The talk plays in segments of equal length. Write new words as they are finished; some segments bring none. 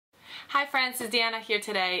Hi friends, it's Deanna here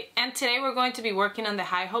today, and today we're going to be working on the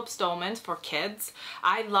High Hopes Dolmans for kids.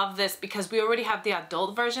 I love this because we already have the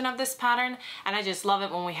adult version of this pattern, and I just love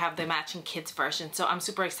it when we have the matching kids version, so I'm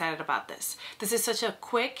super excited about this. This is such a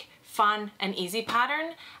quick, fun, and easy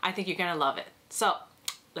pattern. I think you're gonna love it. So,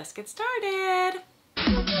 let's get started.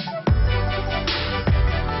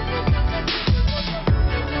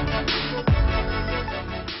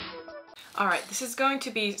 Alright, this is going to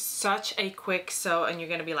be such a quick sew, and you're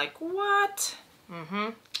going to be like, what?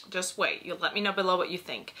 Just wait. You'll let me know below what you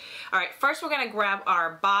think. Alright, first we're going to grab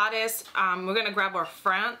our bodice. We're going to grab our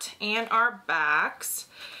front and our backs.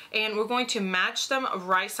 And we're going to match them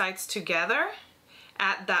right sides together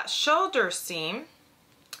at that shoulder seam.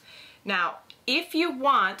 Now, if you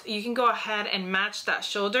want, you can go ahead and match that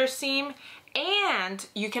shoulder seam, and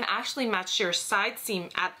you can actually match your side seam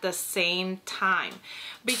at the same time.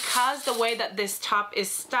 Because the way that this top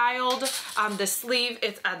is styled, the sleeve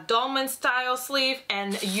is a Dolman style sleeve,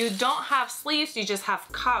 and you don't have sleeves, you just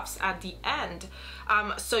have cuffs at the end.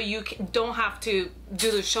 So you don't have to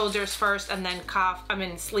do the shoulders first and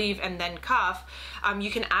then sleeve and then cuff.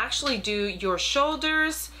 You can actually do your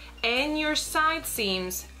shoulders and your side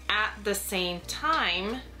seams at the same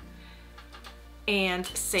time and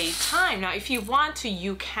save time. Now if you want to,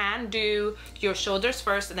 you can do your shoulders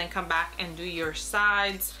first and then come back and do your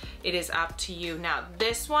sides. It is up to you. Now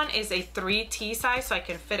this one is a 3T size, so I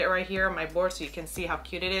can fit it right here on my board so you can see how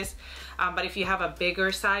cute it is. But if you have a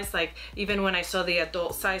bigger size, like even when I sew the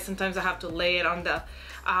adult size, sometimes I have to lay it on the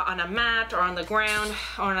on a mat or on the ground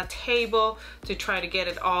or on a table to try to get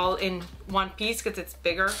it all in one piece because it's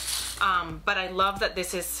bigger. But I love that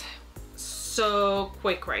this is so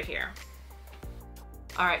quick right here.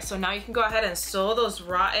 Alright, so now you can go ahead and sew those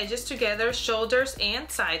raw edges together, shoulders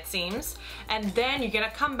and side seams, and then you're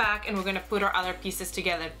gonna come back and we're gonna put our other pieces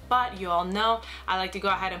together. But you all know I like to go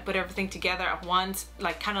ahead and put everything together at once,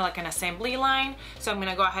 like kind of like an assembly line. So I'm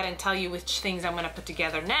gonna go ahead and tell you which things I'm gonna put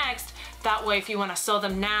together next. That way if you want to sew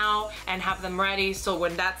them now and have them ready, so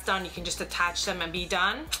when that's done you can just attach them and be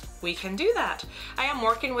done, we can do that. I am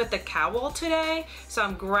working with the cowl today, so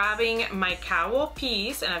I'm grabbing my cowl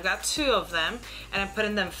piece, and I've got two of them, and I'm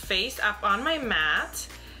putting them face up on my mat.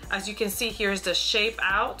 As you can see, here's the shape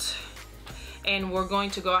out, and we're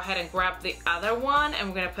going to go ahead and grab the other one, and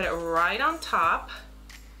we're going to put it right on top.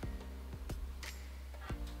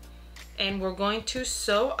 And we're going to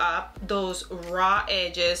sew up those raw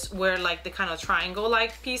edges where like the kind of triangle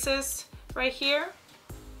like pieces right here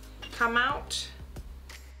come out.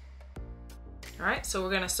 Alright, so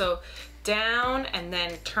we're gonna sew down and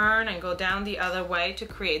then turn and go down the other way to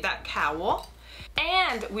create that cowl.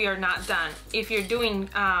 And we are not done. If you're doing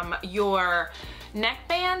your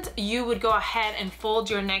neckband, you would go ahead and fold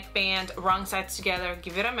your neckband wrong sides together,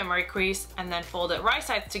 give it a memory crease, and then fold it right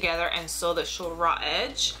sides together and sew the short raw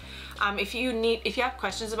edge. If you have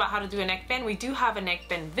questions about how to do a neckband, we do have a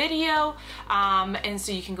neckband video, and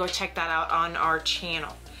so you can go check that out on our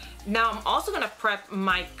channel. Now I'm also gonna prep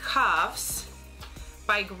my cuffs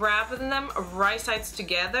by grabbing them right sides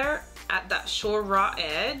together at that short raw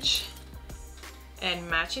edge and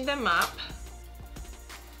matching them up,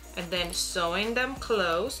 and then sewing them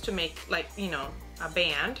close to make, like, you know, a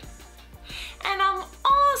band. And I'm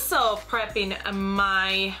also prepping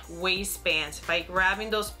my waistbands by grabbing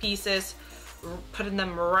those pieces, putting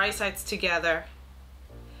them right sides together,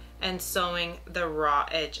 and sewing the raw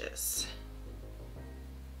edges.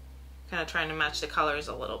 Kind of trying to match the colors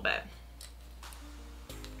a little bit.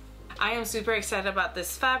 I am super excited about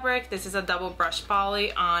this fabric. This is a double brush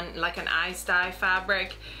poly on like an ice dye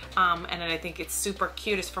fabric, and I think it's super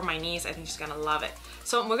cute. It's for my niece. I think she's gonna love it.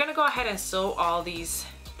 So we're gonna go ahead and sew all these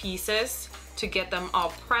pieces to get them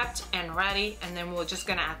all prepped and ready, and then we're just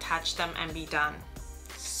gonna attach them and be done.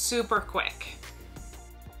 Super quick.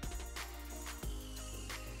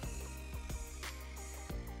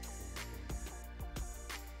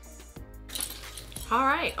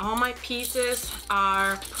 Alright, all my pieces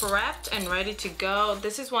are prepped and ready to go.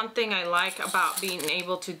 This is one thing I like about being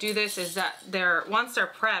able to do this, is that once they're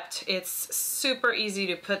prepped, it's super easy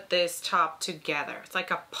to put this top together. It's like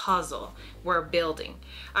a puzzle we're building.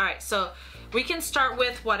 Alright, so we can start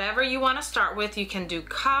with whatever you want to start with. You can do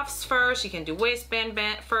cuffs first, you can do waistband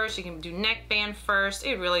first, you can do neckband first.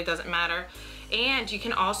 It really doesn't matter. And you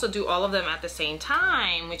can also do all of them at the same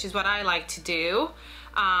time, which is what I like to do.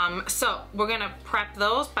 So we're gonna prep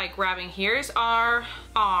those by grabbing, here's our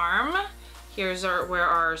arm, here's where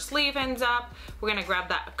our sleeve ends up. We're gonna grab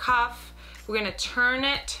that cuff, we're gonna turn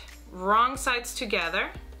it wrong sides together,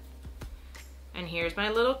 and here's my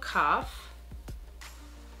little cuff.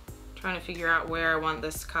 Trying to figure out where I want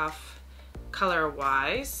this cuff color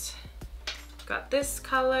wise. got this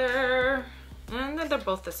color, and then they're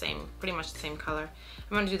both the same, pretty much the same color.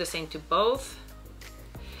 I'm gonna do the same to both.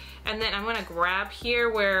 And then I'm gonna grab here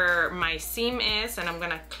where my seam is, and I'm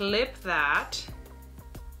gonna clip that.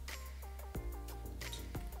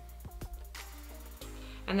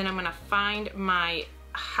 And then I'm gonna find my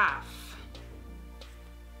half.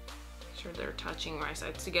 Make sure they're touching right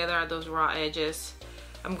sides together at those raw edges.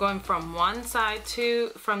 I'm going from one side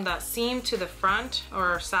from that seam to the front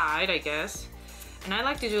or side, I guess. And I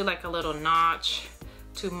like to do like a little notch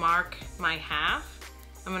to mark my half.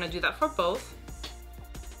 I'm gonna do that for both.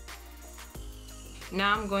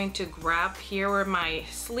 Now I'm going to grab here where my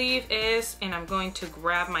sleeve is, and I'm going to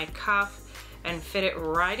grab my cuff and fit it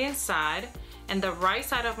right inside. And the right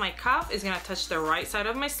side of my cuff is gonna touch the right side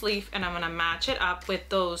of my sleeve, and I'm gonna match it up with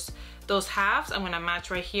those halves. I'm gonna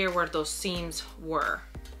match right here where those seams were.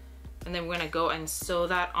 And then we're gonna go and sew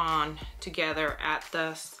that on together at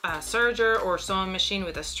the serger or sewing machine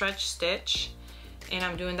with a stretch stitch. And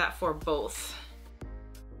I'm doing that for both.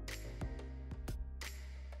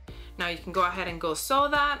 Now you can go ahead and go sew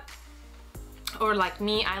that. Or like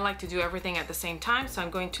me, I like to do everything at the same time. So I'm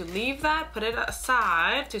going to leave that, put it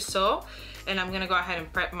aside to sew. And I'm gonna go ahead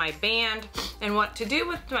and prep my band. And what to do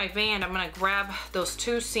with my band, I'm gonna grab those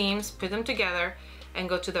two seams, put them together, and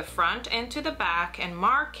go to the front and to the back and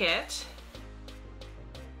mark it.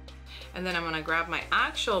 And then I'm gonna grab my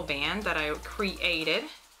actual band that I created.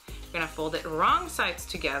 I'm gonna fold it wrong sides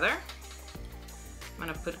together. I'm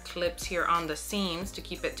gonna put clips here on the seams to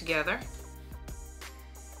keep it together.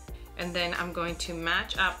 And then I'm going to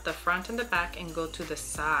match up the front and the back and go to the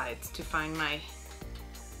sides to find my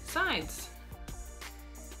sides.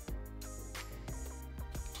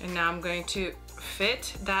 And now I'm going to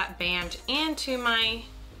fit that band into my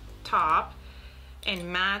top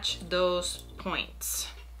and match those points,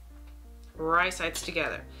 right sides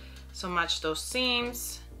together. So match those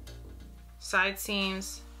seams, side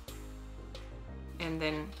seams, and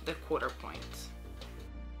then the quarter points.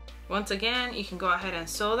 Once again, you can go ahead and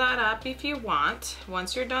sew that up if you want,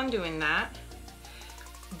 once you're done doing that.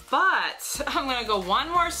 But I'm gonna go one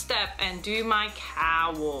more step and do my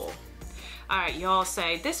cowl. All right, y'all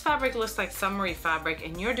say, this fabric looks like summery fabric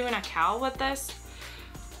and you're doing a cowl with this?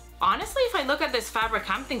 Honestly, if I look at this fabric,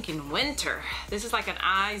 I'm thinking winter. This is like an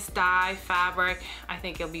ice dye fabric. I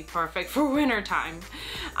think it'll be perfect for winter time.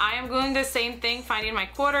 I am doing the same thing, finding my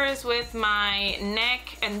quarters with my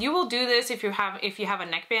neck, and you will do this if you have a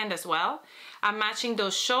neckband as well. I'm matching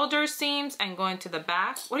those shoulder seams and going to the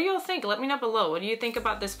back. What do y'all think? Let me know below. What do you think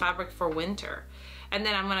about this fabric for winter? And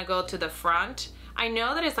then I'm gonna go to the front. I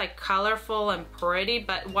know that it's like colorful and pretty,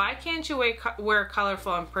 but why can't you wear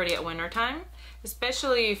colorful and pretty at winter time?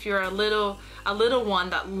 Especially if you're a little one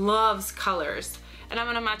that loves colors. And I'm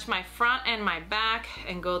gonna match my front and my back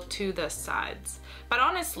and go to the sides. But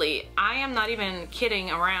honestly, I am not even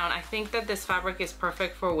kidding around. I think that this fabric is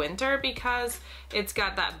perfect for winter because it's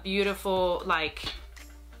got that beautiful like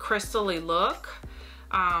crystally look.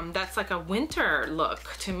 That's like a winter look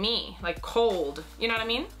to me, like cold, you know what I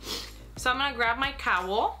mean? So I'm gonna grab my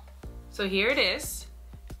cowl. So here it is.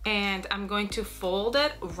 And I'm going to fold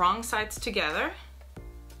it wrong sides together.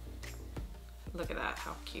 Look at that,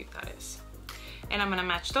 how cute that is. And I'm gonna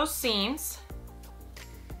match those seams.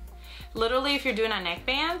 Literally, if you're doing a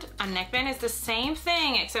neckband is the same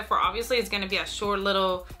thing, except for obviously it's gonna be a short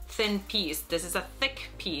little thin piece. This is a thick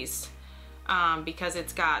piece because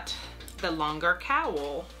it's got the longer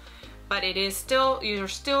cowl. But it is still, you're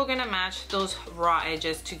still gonna match those raw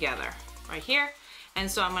edges together right here. And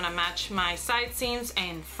so I'm gonna match my side seams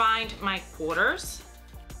and find my quarters.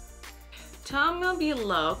 Tell me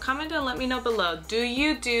below, comment and let me know below, do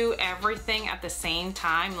you do everything at the same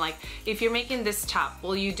time? Like if you're making this top,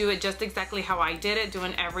 will you do it just exactly how I did it,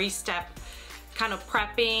 doing every step, kind of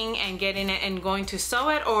prepping and getting it and going to sew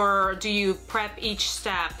it? Or do you prep each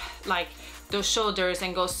step, like those shoulders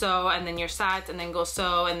and go sew, and then your sides and then go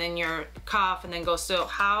sew, and then your cuff and then go sew?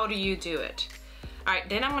 How do you do it? All right,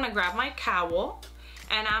 then I'm gonna grab my cowl.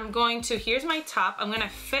 And I'm going to, here's my top. I'm gonna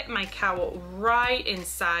fit my cowl right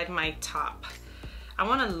inside my top. I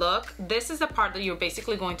wanna look, this is the part that you're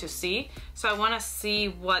basically going to see. So I wanna see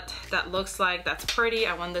what that looks like. That's pretty.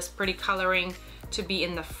 I want this pretty coloring to be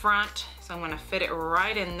in the front. So I'm gonna fit it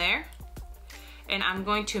right in there. And I'm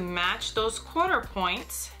going to match those quarter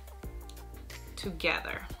points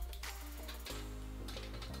together.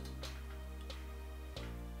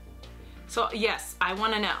 So yes, I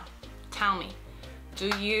wanna know, tell me. Do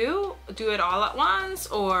you do it all at once,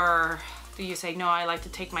 or do you say, no, I like to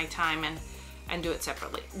take my time and do it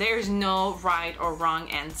separately? There's no right or wrong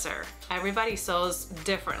answer. Everybody sews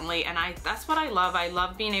differently, and that's what I love. I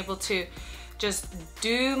love being able to just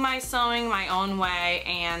do my sewing my own way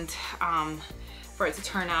and for it to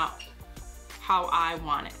turn out how I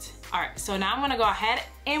want it. All right, so now I'm gonna go ahead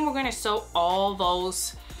and we're gonna sew all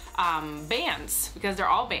those bands, because they're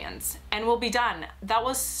all bands, and we'll be done. That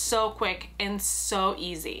was so quick and so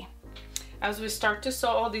easy. As we start to sew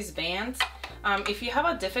all these bands, if you have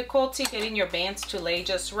a difficulty getting your bands to lay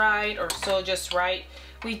just right or sew just right,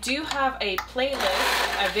 we do have a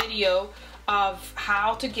playlist, a video of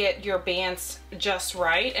how to get your bands just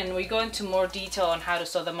right, and we go into more detail on how to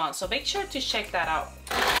sew them on, so make sure to check that out.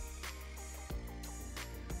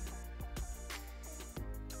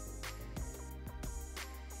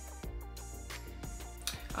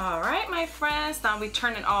 All right, my friends, now we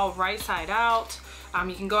turn it all right side out.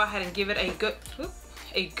 You can go ahead and give it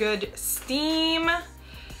a good steam.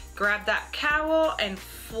 Grab that cowl and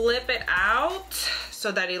flip it out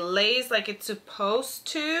so that it lays like it's supposed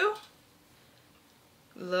to.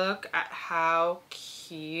 Look at how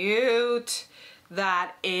cute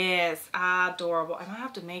that is. Adorable. I might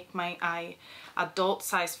have to make my adult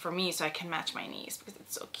size for me so I can match my knees because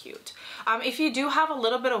it's so cute. If you do have a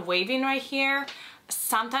little bit of waving right here,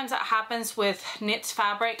 sometimes that happens with knits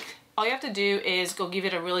fabric. All you have to do is go give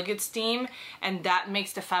it a really good steam, and that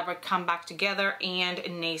makes the fabric come back together and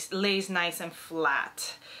it lays nice and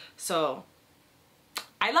flat. So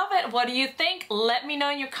I love it. What do you think? Let me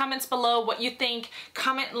know in your comments below what you think.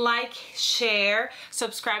 Comment, like, share,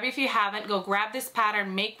 subscribe if you haven't. Go grab this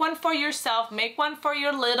pattern, make one for yourself, make one for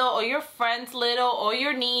your little or your friend's little or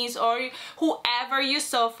your niece or whoever you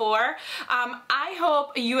sew for. I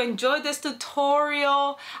hope you enjoyed this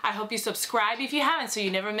tutorial. I hope you subscribe if you haven't so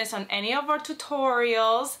you never miss on any of our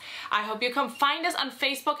tutorials. I hope you come find us on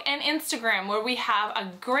Facebook and Instagram, where we have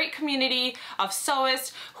a great community of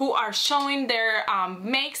sewists who are showing their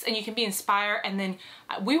makes, and you can be inspired, and then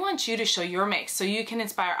we want you to show your makes so you can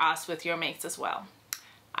inspire us with your makes as well.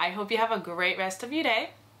 I hope you have a great rest of your day,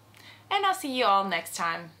 and I'll see you all next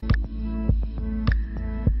time.